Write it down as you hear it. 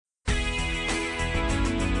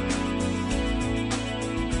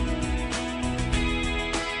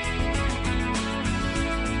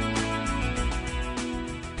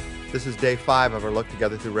This is day 5 of our look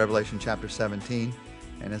together through Revelation chapter 17.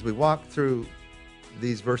 And as we walk through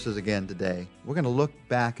these verses again today, we're going to look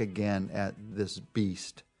back again at this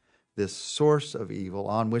beast, this source of evil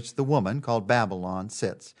on which the woman called Babylon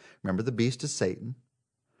sits. Remember, the beast is Satan.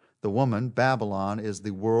 The woman, Babylon, is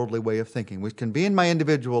the worldly way of thinking, which can be in my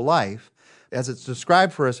individual life. As it's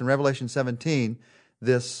described for us in Revelation 17,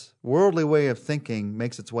 this worldly way of thinking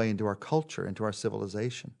makes its way into our culture, into our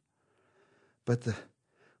civilization. But the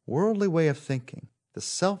worldly way of thinking, the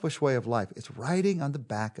selfish way of life, is riding on the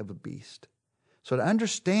back of a beast. So to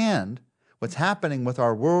understand what's happening with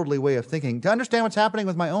our worldly way of thinking, to understand what's happening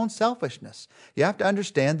with my own selfishness, you have to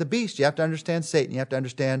understand the beast. You have to understand Satan. You have to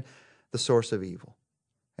understand the source of evil.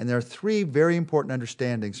 And there are 3 very important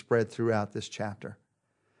understandings spread throughout this chapter.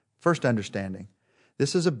 First understanding,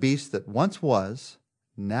 this is a beast that once was,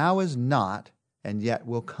 now is not, and yet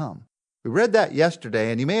will come. We read that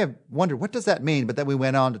yesterday, and you may have wondered, what does that mean? But then we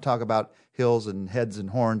went on to talk about hills and heads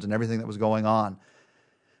and horns and everything that was going on.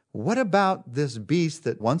 What about this beast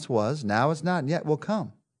that once was, now is not, and yet will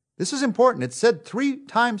come? This is important. It's said 3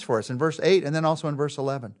 times for us in verse 8 and then also in verse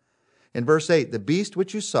 11. In verse 8, the beast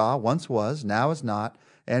which you saw once was, now is not,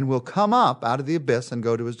 and will come up out of the abyss and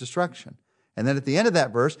go to his destruction. And then at the end of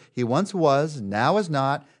that verse, he once was, now is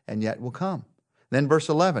not, and yet will come. Then verse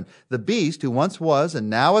 11, the beast who once was and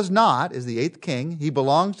now is not is the 8th king. He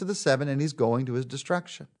belongs to the 7 and he's going to his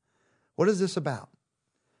destruction. What is this about?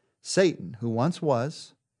 Satan, who once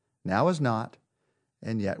was, now is not,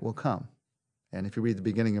 and yet will come. And if you read the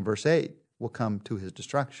beginning of verse 8, will come to his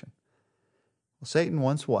destruction. Well, Satan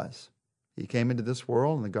once was. He came into this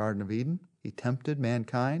world in the Garden of Eden. He tempted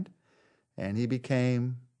mankind, and he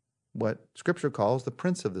became what Scripture calls the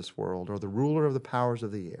prince of this world, or the ruler of the powers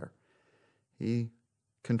of the air. He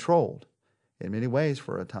controlled, in many ways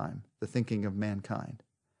for a time, the thinking of mankind.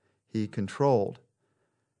 He controlled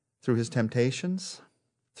through his temptations,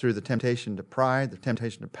 through the temptation to pride, the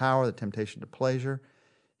temptation to power, the temptation to pleasure.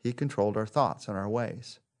 He controlled our thoughts and our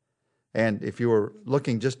ways. And if you were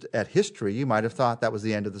looking just at history, you might have thought that was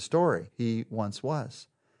the end of the story. He once was.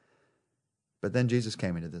 But then Jesus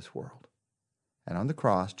came into this world. And on the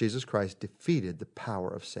cross, Jesus Christ defeated the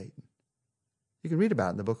power of Satan. You can read about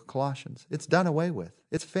it in the book of Colossians. It's done away with.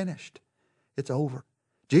 It's finished. It's over.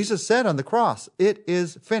 Jesus said on the cross, it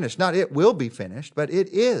is finished. Not it will be finished, but it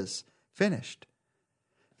is finished.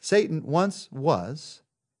 Satan once was.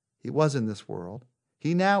 He was in this world.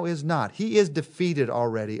 He now is not. He is defeated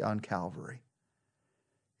already on Calvary.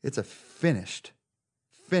 It's a finished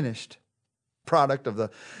product of the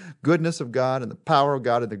goodness of God and the power of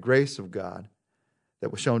God and the grace of God that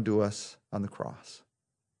was shown to us on the cross.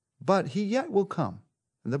 But he yet will come.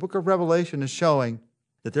 And the book of Revelation is showing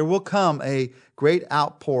that there will come a great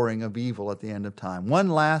outpouring of evil at the end of time. One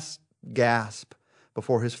last gasp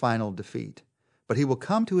before his final defeat. But he will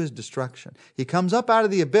come to his destruction. He comes up out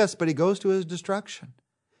of the abyss, but he goes to his destruction.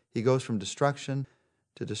 He goes from destruction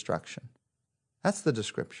to destruction. That's the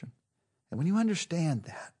description. And when you understand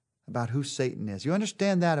that about who Satan is, you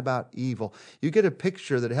understand that about evil, you get a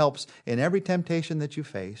picture that helps in every temptation that you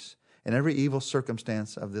face, in every evil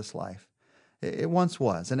circumstance of this life. It once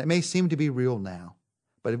was, and it may seem to be real now.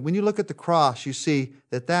 But when you look at the cross, you see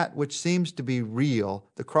that which seems to be real,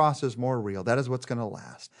 the cross is more real. That is what's going to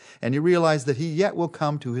last. And you realize that he yet will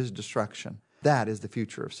come to his destruction. That is the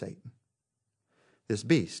future of Satan. This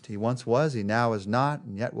beast, he once was, he now is not,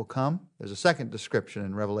 and yet will come. There's a second description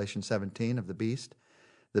in Revelation 17 of the beast.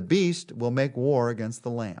 The beast will make war against the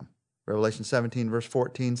Lamb. Revelation 17 verse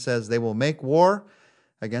 14 says, they will make war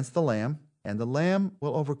against the Lamb, and the Lamb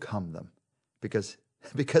will overcome them, because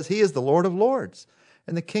he is the Lord of lords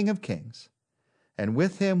and the King of kings. And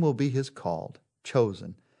with him will be his called,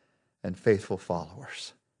 chosen, and faithful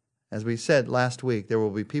followers. As we said last week, there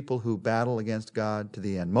will be people who battle against God to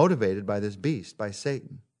the end, motivated by this beast, by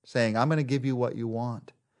Satan, saying, I'm going to give you what you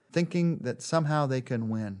want, thinking that somehow they can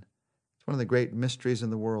win. It's one of the great mysteries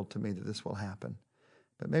in the world to me that this will happen.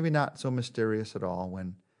 But maybe not so mysterious at all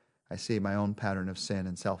when I see my own pattern of sin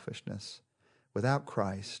and selfishness. Without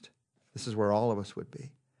Christ, this is where all of us would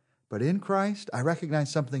be. But in Christ, I recognize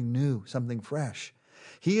something new, something fresh.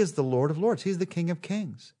 He is the Lord of lords. He's the King of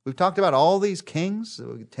kings. We've talked about all these kings,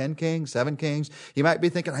 10 kings, 7 kings. You might be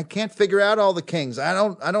thinking, I can't figure out all the kings. I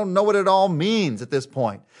don't know what it all means at this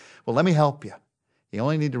point. Well, let me help you. You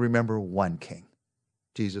only need to remember one king,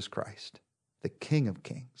 Jesus Christ, the King of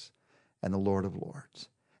kings and the Lord of lords.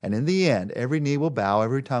 And in the end, every knee will bow,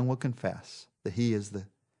 every tongue will confess that He is the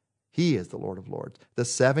Lord of lords. The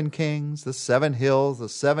 7 kings, the 7 hills, the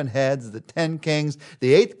 7 heads, the 10 kings,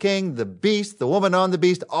 the 8th king, the beast, the woman on the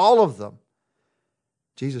beast, all of them.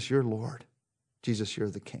 Jesus, you're Lord. Jesus, you're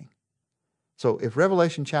the King. So if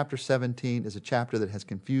Revelation chapter 17 is a chapter that has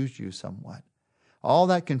confused you somewhat, all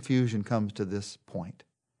that confusion comes to this point.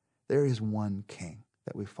 There is one king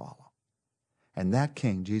that we follow. And that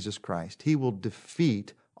king, Jesus Christ, he will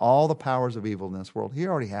defeat all the powers of evil in this world. He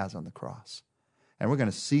already has on the cross. And we're going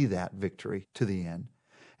to see that victory to the end.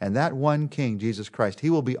 And that one king, Jesus Christ,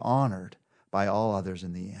 he will be honored by all others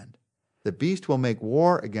in the end. The beast will make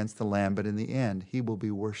war against the Lamb, but in the end, he will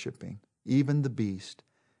be worshiping. Even the beast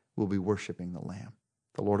will be worshiping the Lamb,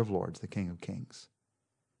 the Lord of Lords, the King of Kings.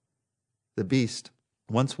 The beast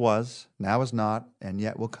once was, now is not, and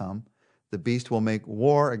yet will come. The beast will make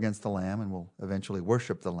war against the Lamb and will eventually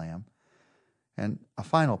worship the Lamb. And a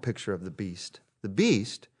final picture of the beast. The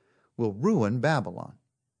beast will ruin Babylon.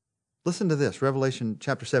 Listen to this, Revelation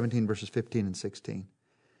chapter 17, verses 15 and 16.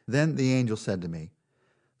 Then the angel said to me,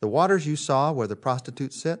 the waters you saw where the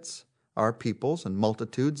prostitute sits are peoples and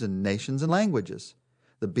multitudes and nations and languages.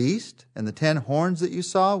 The beast and the 10 horns that you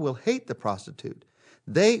saw will hate the prostitute.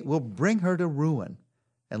 They will bring her to ruin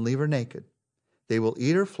and leave her naked. They will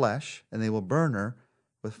eat her flesh and they will burn her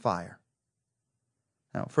with fire.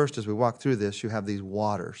 Now, first, as we walk through this, you have these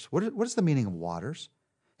waters. What is the meaning of waters?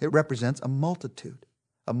 It represents a multitude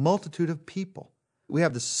of people. We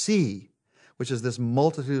have the sea, which is this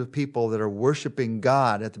multitude of people that are worshiping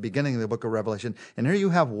God at the beginning of the book of Revelation. And here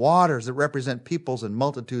you have waters that represent peoples and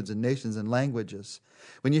multitudes and nations and languages.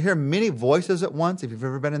 When you hear many voices at once, if you've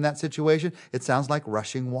ever been in that situation, it sounds like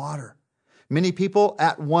rushing water. Many people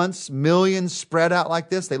at once, millions spread out like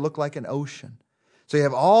this, they look like an ocean. So you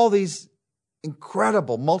have all these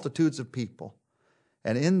incredible multitudes of people.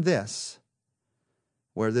 And in this,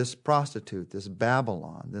 where this prostitute, this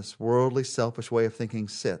Babylon, this worldly, selfish way of thinking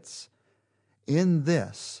sits, in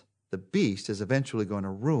this, the beast is eventually going to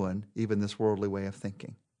ruin even this worldly way of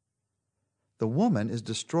thinking. The woman is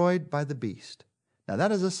destroyed by the beast. Now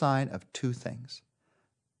that is a sign of two things.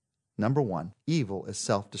 Number one, evil is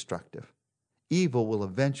self-destructive. Evil will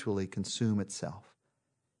eventually consume itself.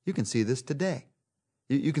 You can see this today.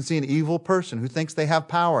 You can see an evil person who thinks they have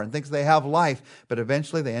power and thinks they have life, but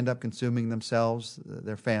eventually they end up consuming themselves,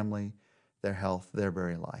 their family, their health, their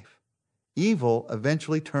very life. Evil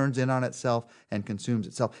eventually turns in on itself and consumes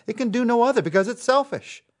itself. It can do no other because it's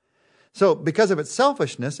selfish. So because of its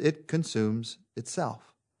selfishness, it consumes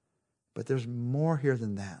itself. But there's more here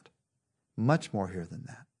than that. Much more here than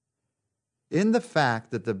that. In the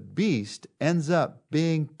fact that the beast ends up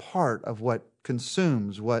being part of what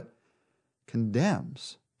consumes, what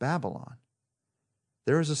condemns Babylon,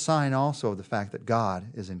 there is a sign also of the fact that God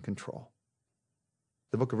is in control.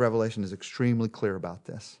 The book of Revelation is extremely clear about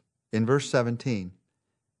this. In verse 17,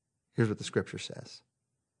 here's what the Scripture says.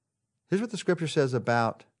 Here's what the Scripture says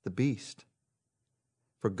about the beast.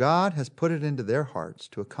 For God has put it into their hearts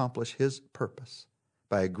to accomplish His purpose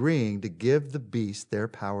by agreeing to give the beast their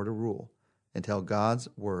power to rule until God's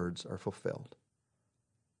words are fulfilled.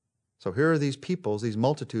 So here are these peoples, these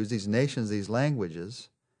multitudes, these nations, these languages,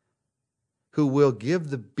 who will give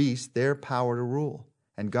the beast their power to rule.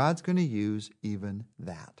 And God's going to use even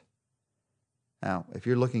that. Now, if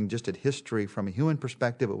you're looking just at history from a human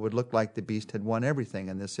perspective, it would look like the beast had won everything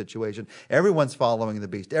in this situation. Everyone's following the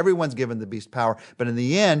beast. Everyone's given the beast power. But in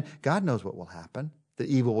the end, God knows what will happen. The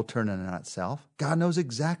evil will turn in on itself. God knows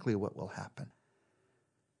exactly what will happen.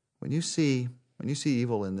 When you see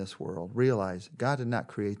evil in this world, realize God did not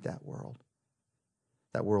create that world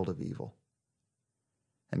of evil.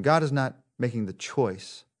 And God is not making the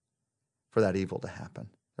choice for that evil to happen.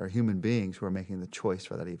 There are human beings who are making the choice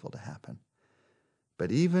for that evil to happen.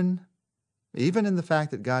 But even in the fact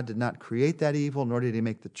that God did not create that evil, nor did He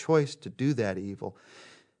make the choice to do that evil,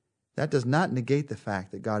 that does not negate the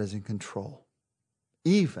fact that God is in control,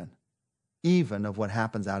 even of what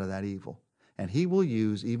happens out of that evil. And He will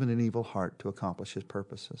use even an evil heart to accomplish His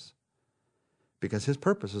purposes, because His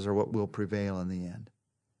purposes are what will prevail in the end.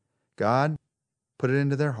 God put it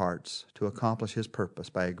into their hearts to accomplish His purpose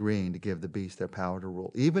by agreeing to give the beast their power to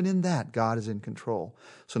rule. Even in that, God is in control.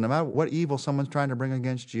 So no matter what evil someone's trying to bring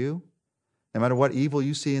against you, no matter what evil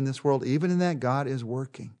you see in this world, even in that, God is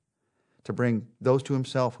working to bring those to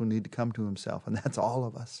Himself who need to come to Himself, and that's all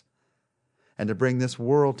of us, and to bring this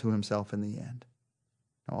world to Himself in the end.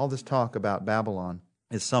 Now, all this talk about Babylon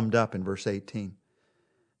is summed up in verse 18.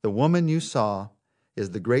 The woman you saw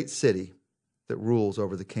is the great city that rules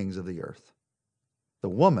over the kings of the earth. The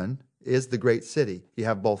woman is the great city. You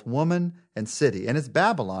have both woman and city. And it's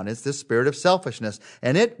Babylon. It's this spirit of selfishness.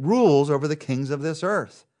 And it rules over the kings of this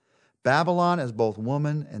earth. Babylon is both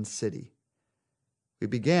woman and city. We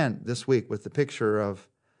began this week with the picture of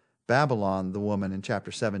Babylon, the woman in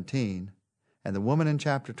chapter 17, and the woman in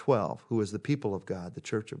chapter 12, who is the people of God, the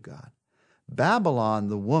church of God. Babylon,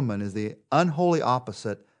 the woman, is the unholy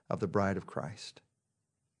opposite of the bride of Christ.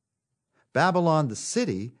 Babylon, the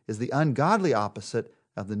city, is the ungodly opposite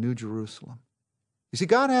of the New Jerusalem. You see,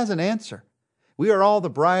 God has an answer. We are all the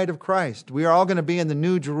bride of Christ. We are all going to be in the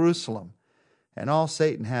New Jerusalem. And all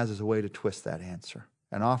Satan has is a way to twist that answer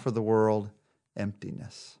and offer the world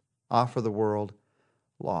emptiness, offer the world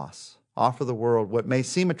loss, offer the world what may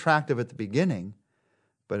seem attractive at the beginning,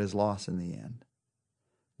 but is loss in the end.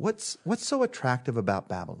 What's so attractive about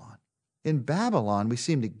Babylon? In Babylon, we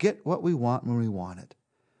seem to get what we want when we want it.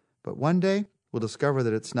 But one day, we'll discover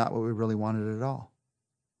that it's not what we really wanted at all.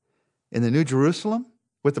 In the New Jerusalem,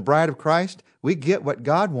 with the bride of Christ, we get what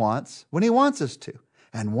God wants when He wants us to.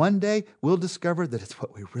 And one day, we'll discover that it's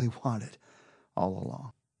what we really wanted all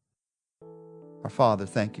along. Our Father,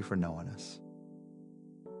 thank You for knowing us.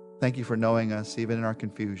 Thank You for knowing us even in our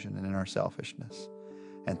confusion and in our selfishness.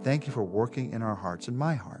 And thank You for working in our hearts, in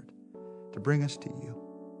my heart, to bring us to You,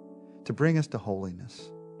 to bring us to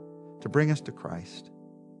holiness, to bring us to Christ,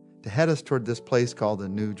 to head us toward this place called the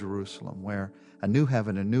New Jerusalem, where a new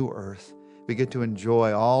heaven, a new earth, we get to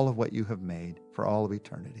enjoy all of what You have made for all of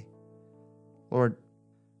eternity. Lord,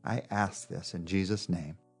 I ask this in Jesus'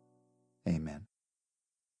 name. Amen.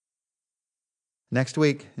 Next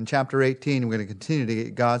week, in chapter 18, we're going to continue to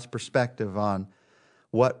get God's perspective on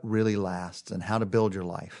what really lasts and how to build your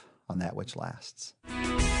life on that which lasts.